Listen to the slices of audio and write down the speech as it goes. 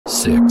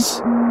6,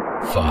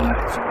 5, 4, 3,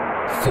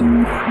 2, 1.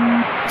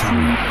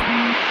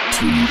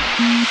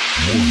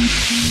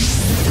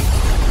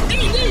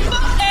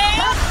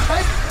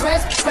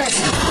 Press.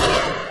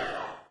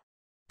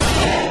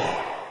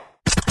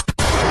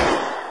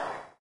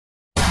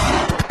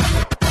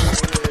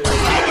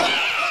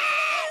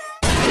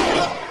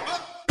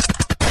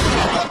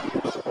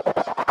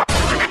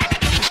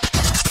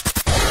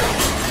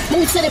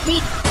 Move to the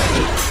beat,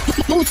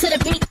 move to the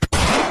beat,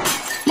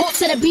 move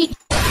to the beat,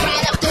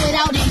 right up, throw it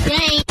out and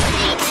bang.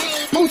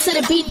 Move to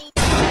the beat,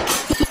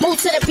 move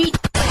to the beat,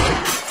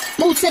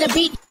 move to the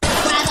beat,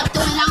 right up,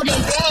 throw it out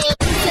and bang.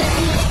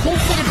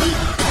 Move to the beat,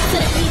 to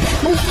the beat,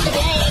 move to the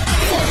bang,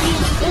 to the beat,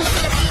 move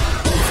to the beat,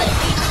 move to the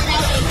beat, throw it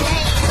out and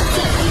bang.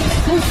 To the beat,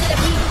 move to the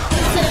beat,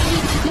 to the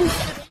beat, move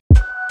to the beat.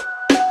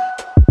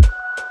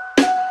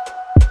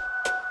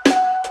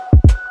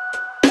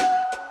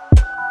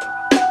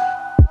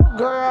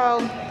 Girl,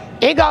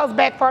 it goes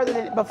back further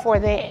than before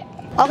that.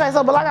 Okay,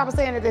 so but like I was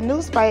saying, at the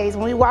new space,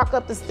 when we walk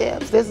up the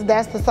steps,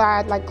 that's the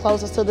side like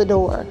closest to the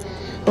door.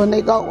 When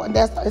they go,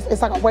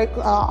 it's like away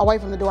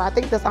from the door. I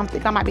think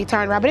I might be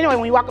turned around. But anyway,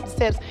 when you walk up the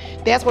steps,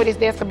 that's where this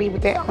desk will be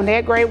with that on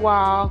that gray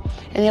wall,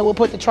 and then we'll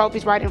put the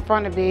trophies right in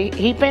front of it.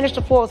 He finished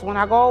the floor, so when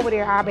I go over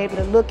there, I'll be able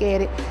to look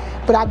at it.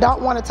 But I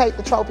don't want to take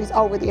the trophies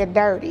over there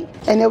dirty,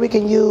 and then we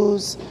can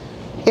use.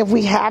 If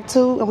we have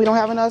to and we don't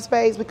have enough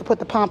space, we could put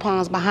the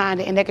pom-poms behind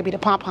it, and that could be the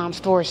pom-pom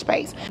storage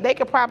space. They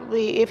could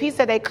probably, if he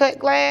said they cut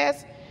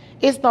glass,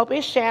 it's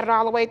shattered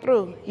all the way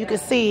through. You can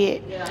see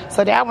it. Yeah.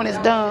 So that one is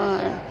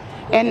done.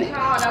 And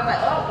I was like,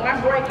 oh, when I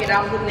break it,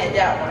 I'm looking at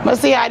that one. But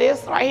see how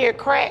this right here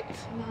cracked?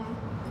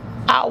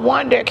 Mm-hmm. I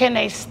wonder, can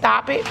they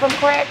stop it from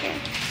cracking?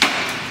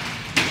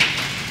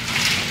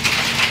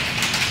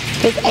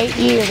 It's 8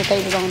 years that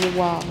they was on the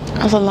wall.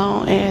 That's a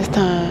long ass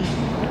time.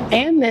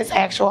 In this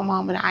actual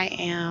moment,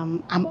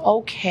 I'm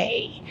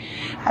okay.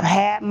 I've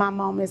had my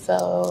moments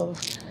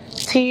of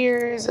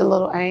tears, a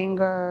little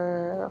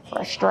anger,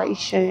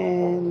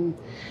 frustration.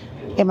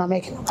 Am I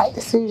making the right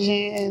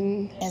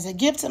decision? As a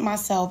gift to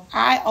myself,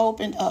 I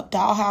opened up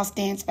Dollhouse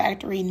Dance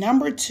Factory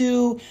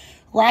 #2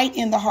 right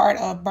in the heart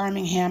of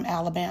Birmingham,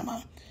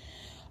 Alabama.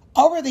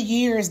 Over the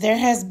years, there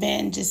has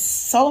been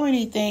just so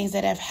many things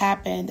that have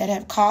happened that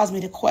have caused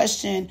me to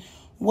question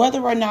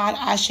whether or not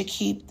I should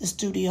keep the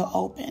studio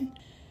open.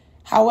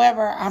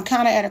 However, I'm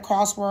kind of at a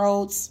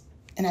crossroads,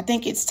 and I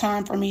think it's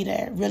time for me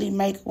to really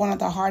make one of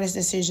the hardest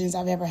decisions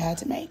I've ever had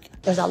to make.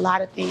 There's a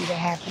lot of things that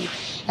happen,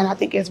 and I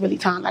think it's really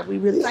time, we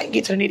really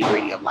get to the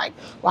nitty-gritty of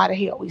why the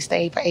hell we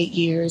stayed for 8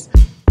 years.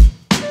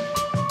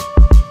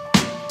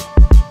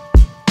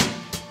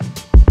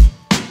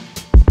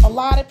 A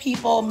lot of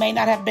people may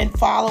not have been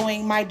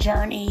following my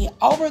journey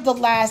over the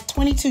last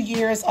 22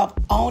 years of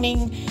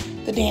owning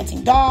the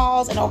Dancing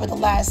Dolls and over the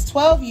last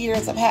 12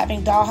 years of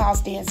having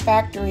Dollhouse Dance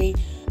Factory.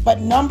 But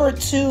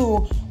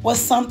 #2 was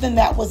something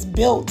that was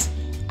built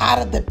out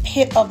of the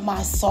pit of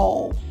my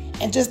soul.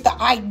 And just the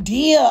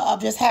idea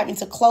of just having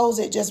to close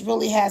it just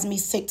really has me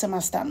sick to my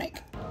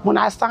stomach. When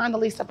I signed the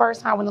lease the first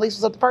time, when the lease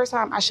was up the first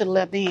time, I should have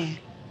left then.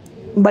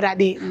 But I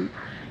didn't.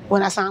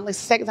 When I signed the lease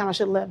the second time, I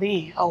should have left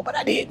then. Oh, but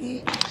I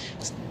didn't.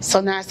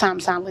 So now it's time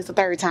to sign the lease the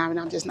third time, and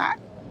I'm just not.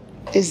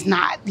 It's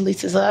not. The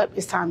lease is up.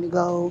 It's time to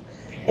go.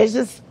 It's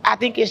just, I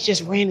think it's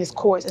just ran its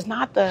course. It's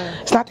not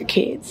the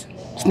kids.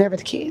 It's never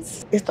the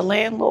kids. It's the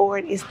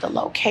landlord. It's the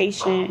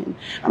location.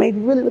 I mean, if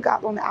you really look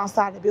out on the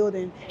outside of the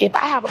building, if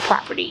I have a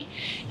property,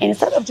 and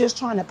instead of just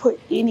trying to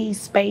put any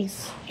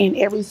space in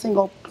every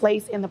single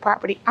place in the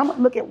property, I'm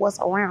gonna look at what's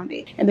around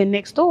it. And then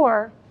next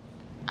door,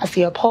 I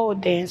see a pole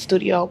dance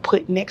studio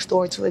put next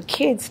door to a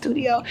kid's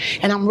studio,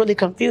 and I'm really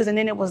confused. And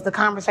then it was the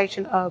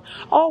conversation of,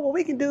 oh, well,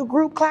 we can do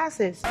group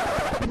classes.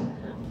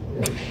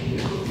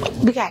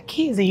 We got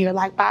kids in here,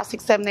 5,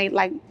 6, 7, 8,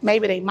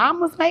 maybe they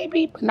mamas,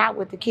 but not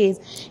with the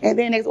kids. And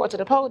then next door to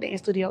the pole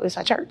dance studio is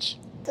a church.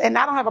 And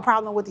I don't have a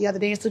problem with the other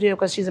dance studio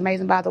because she's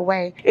amazing, by the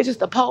way. It's just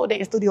the pole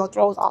dance studio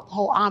throws off the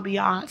whole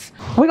ambiance.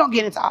 We're going to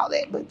get into all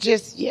that, but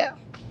just, yeah.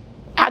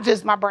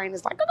 My brain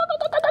is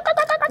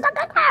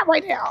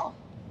right now.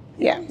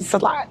 Yeah, it's a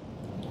lot.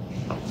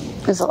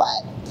 It's a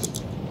lot.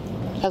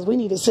 Because we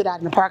need to sit out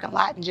in the parking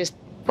lot and just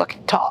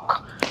fucking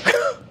talk.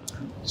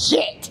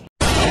 Shit.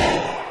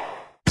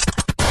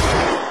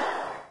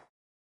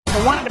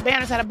 One of the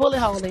banners had a bullet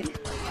hole in it.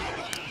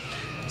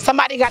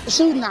 Somebody got the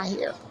shooting out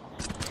here.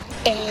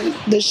 And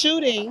the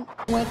shooting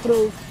went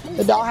through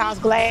the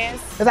Dollhouse glass.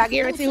 Because I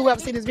guarantee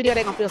whoever sees this video,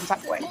 they're going to feel some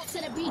type of way.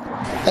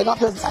 They're going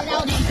to feel some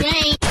type of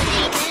way.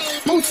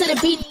 Move to the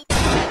beat.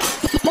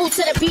 Move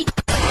to the beat.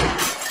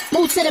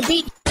 Move to the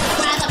beat.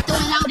 Rise up, throw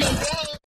it out and